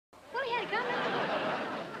ahead, come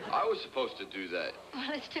in. I was supposed to do that.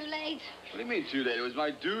 Well, it's too late. What do you mean too late? It was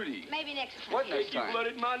my duty. Maybe next time. What next You time?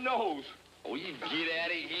 blooded my nose. Oh, you get out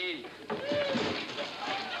of here.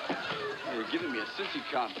 You're giving me a sissy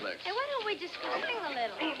complex. Hey, why don't we just sing a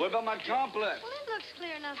little? What about my complex? Well, it looks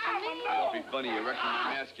clear enough to me. It'd be funny, you're wrecking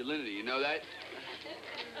my masculinity, you know that?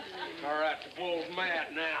 All right, the bull's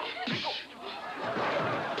mad now.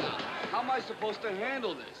 How am I supposed to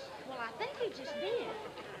handle this? Well, I think you just did.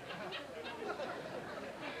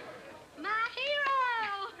 My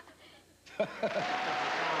hero!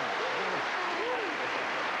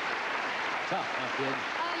 Tough, huh, kid?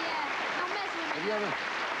 Oh, yeah. Don't mess with me. Have you ever...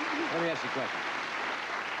 Let me ask you a question.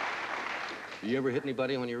 You ever hit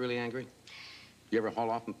anybody when you're really angry? You ever haul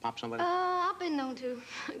off and pop somebody? I've been known to.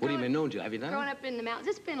 What do you mean known to? Have you done Growing it? up in the mountains,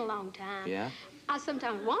 it's been a long time. Yeah? I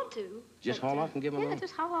sometimes want to. Just but, haul off and give them a Yeah, little?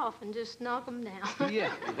 just haul off and just knock them down.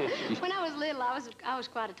 Yeah. When I was little, I was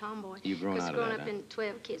quite a tomboy. You've grown out of growing that, up huh? in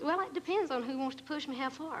 12 kids. Well, it depends on who wants to push me how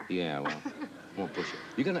far. Yeah, well, won't push it.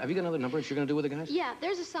 Have you got another number that you're going to do with the guys? Yeah,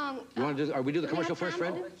 there's a song. You want to do... Are we do the we have commercial first,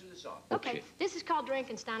 time Fred? to do it? Okay. This is called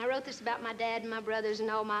Drinkenstein. I wrote this about my dad and my brothers and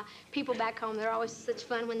all my people back home. They're always such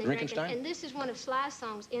fun when they drink. Drinkenstein? And this is one of Sly's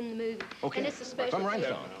songs in the movie. Okay. And it's a special From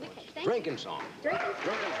Rhinestone. Okay, thank Drinking song. you. Drinkenstein.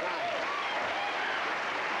 Drinkenstein.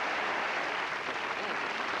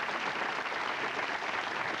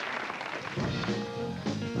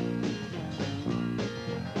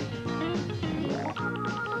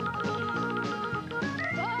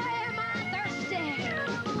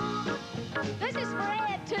 This is for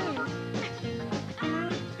Ed, too.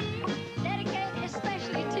 Dedicated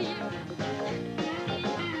especially to you.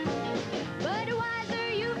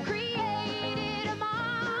 Budweiser, you created a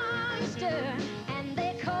monster, and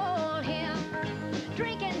they call him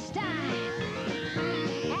Drinkenstein.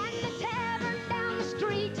 And the tavern down the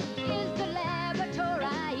street is the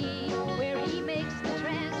laboratory where he makes the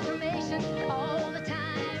transformation all the time.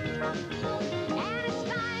 And it's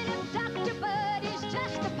fine if Dr. Bud is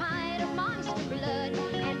just a pint of monster blood,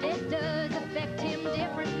 and it does affect him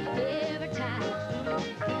different every time.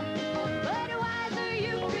 Budweiser,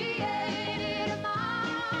 you created a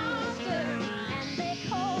monster, and they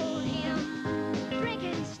called him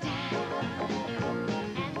Drinkenstein.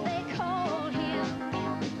 And they called him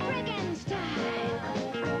Drinkenstein.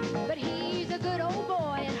 But he's a good old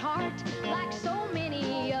boy at heart, like so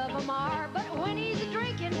many of them are. But when he's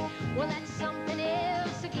drinking, well, that's something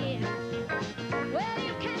else again. Well,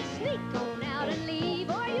 you can sneak on out and leave,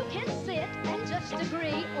 or you can sit and just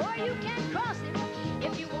agree, or you can cross him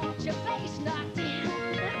if you want your face knocked in.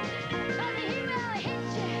 But he will hit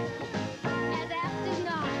you as apt as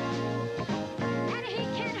not, and he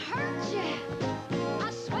can hurt you.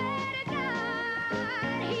 I swear to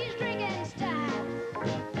God, he's Drinkenstein.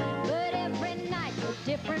 But every night's a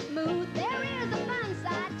different mood. There is a fun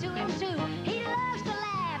side to him too. He loves to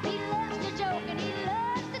laugh, he loves to joke, and he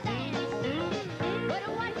loves to dance. But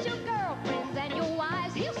watch your girlfriends and your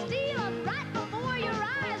wives, he'll steal them right before your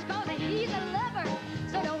eyes, 'cause he's a lover,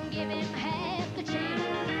 so don't give him half the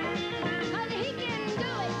chance. 'Cause he can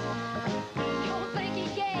do it, you'll think he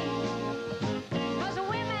can. 'Cause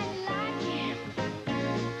women like him,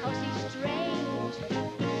 'cause he's strange.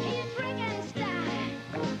 He's Drinkenstein.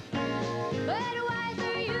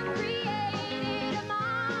 Budweiser, you created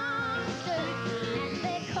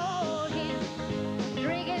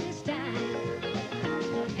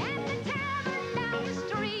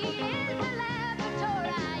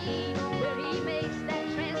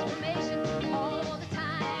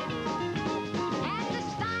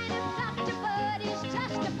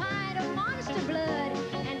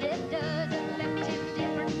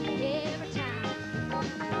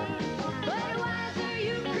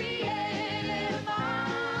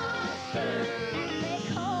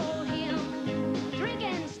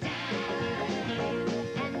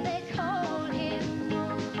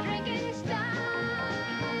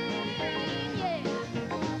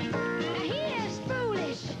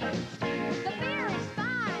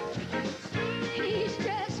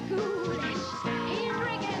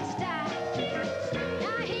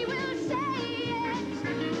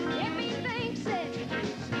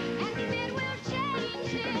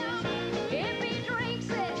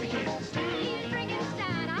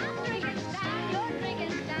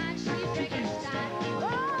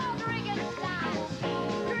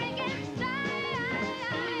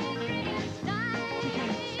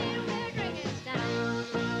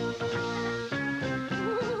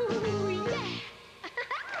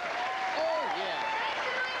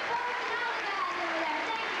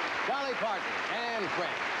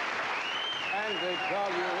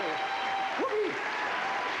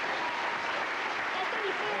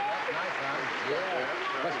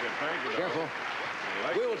Very good, very good. Careful.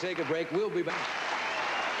 We will take a break. We'll be back.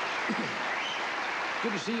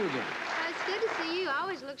 Good to see you again. It's good to see you. I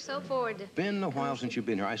always look so forward to... Been a while since you've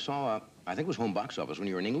been here. I saw, I think it was Home Box Office when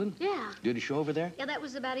you were in England. Yeah. Did a show over there? Yeah, that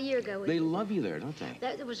was about a year ago. They love you there, don't they?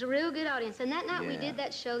 That was a real good audience. And that night we Yeah. did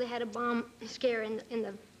that show, they had a bomb scare in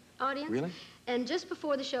the audience. Really? And just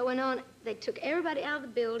before the show went on, they took everybody out of the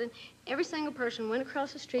building. Every single person went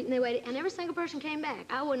across the street and they waited, and every single person came back.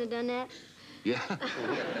 I wouldn't have done that. Yeah.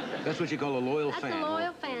 That's what you call a loyal That's fan. a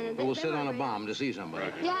loyal fan. Who will They sit were on a really- bomb to see somebody.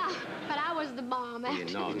 Yeah, but I was the bomb, Yeah,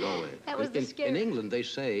 actually. no way. That was the scare. In England, they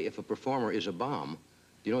say if a performer is a bomb,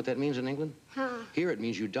 do you know what that means in England? Huh. Here it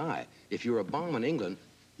means you die. If you're a bomb in England,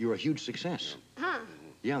 you're a huge success. Huh.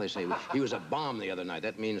 Yeah, they say he was a bomb the other night.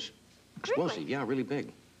 That means explosive. Really? Yeah, really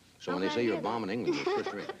big. So when I'm they glad say to you're a hear bomb that. in England, you're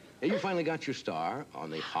for it. Hey, you finally got your star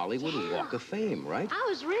on the Hollywood Walk of Fame, right? I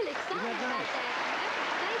was really excited Isn't that about nice?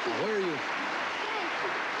 that. Thank you. Where are you?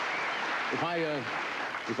 Thank you.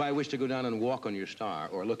 If I wish to go down and walk on your star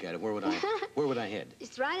or look at it, where would I head?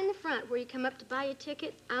 It's right in the front where you come up to buy your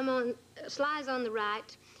ticket. I'm on, Sly's on the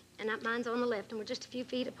right, and mine's on the left, and we're just a few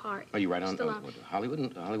feet apart. Are you right on Still what,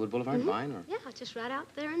 Hollywood Boulevard, Vine? Or? Yeah, just right out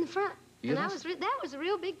there in the front. Yeah, And that's- that was a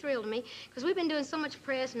real big thrill to me, because we've been doing so much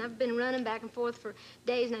press, and I've been running back and forth for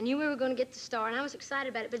days, and I knew we were going to get the star, and I was excited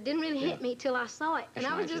about it, but it didn't really hit me till I saw it. That's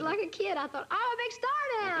And I was nice, just isn't like a kid. I thought, oh, I'm a big star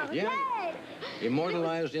now. Yeah. Yay!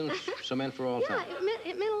 Immortalized in cement for all Yeah, time.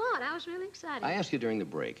 it meant a lot. I was really excited. I asked you during the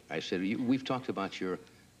break, I said, we've talked about you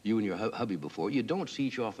and your hubby before. You don't see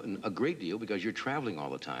each other a great deal because you're traveling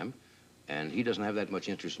all the time, and he doesn't have that much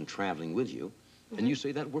interest in traveling with you. And you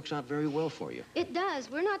say that works out very well for you. It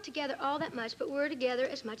does. We're not together all that much, but we're together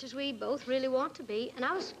as much as we both really want to be. And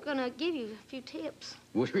I was going to give you a few tips.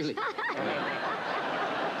 Well, really?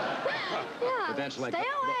 Yeah, But that's like stay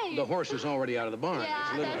away. the horse is already out of the barn. Yeah,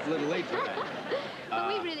 It's a that's- little late for that. But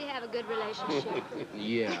we really have a good relationship.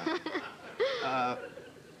 Yeah. I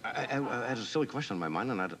had a silly question on my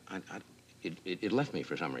mind, and it left me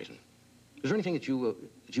for some reason. Is there anything that you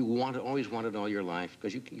always wanted all your life?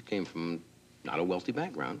 Because you came from not a wealthy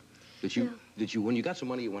background. That you when you got some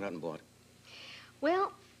money, you went out and bought.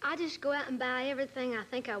 Well, I just go out and buy everything I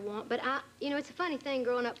think I want. But it's a funny thing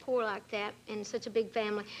growing up poor like that in such a big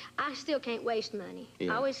family. I still can't waste money.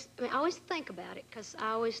 Yeah. I always think about it, because I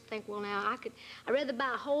always think, well, now I'd rather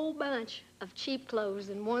buy a whole bunch of cheap clothes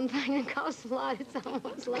than one thing that costs a lot. It's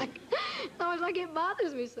almost like it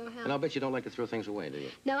bothers me somehow. And I'll bet you don't like to throw things away, do you?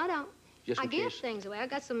 No, I don't. Just I in give case. things away. I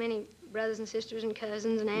got so many brothers and sisters and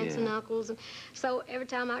cousins and aunts and Yeah. uncles, and so every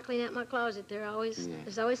time I clean out my closet, there's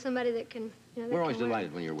always somebody that can. That We're always can wear it.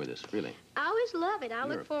 delighted when you're with us, really. I always love it. I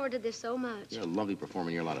You're- look forward to this so much. You're a lovely performer,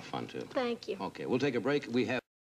 and you're a lot of fun, too. Thank you. Okay, we'll take a break. We have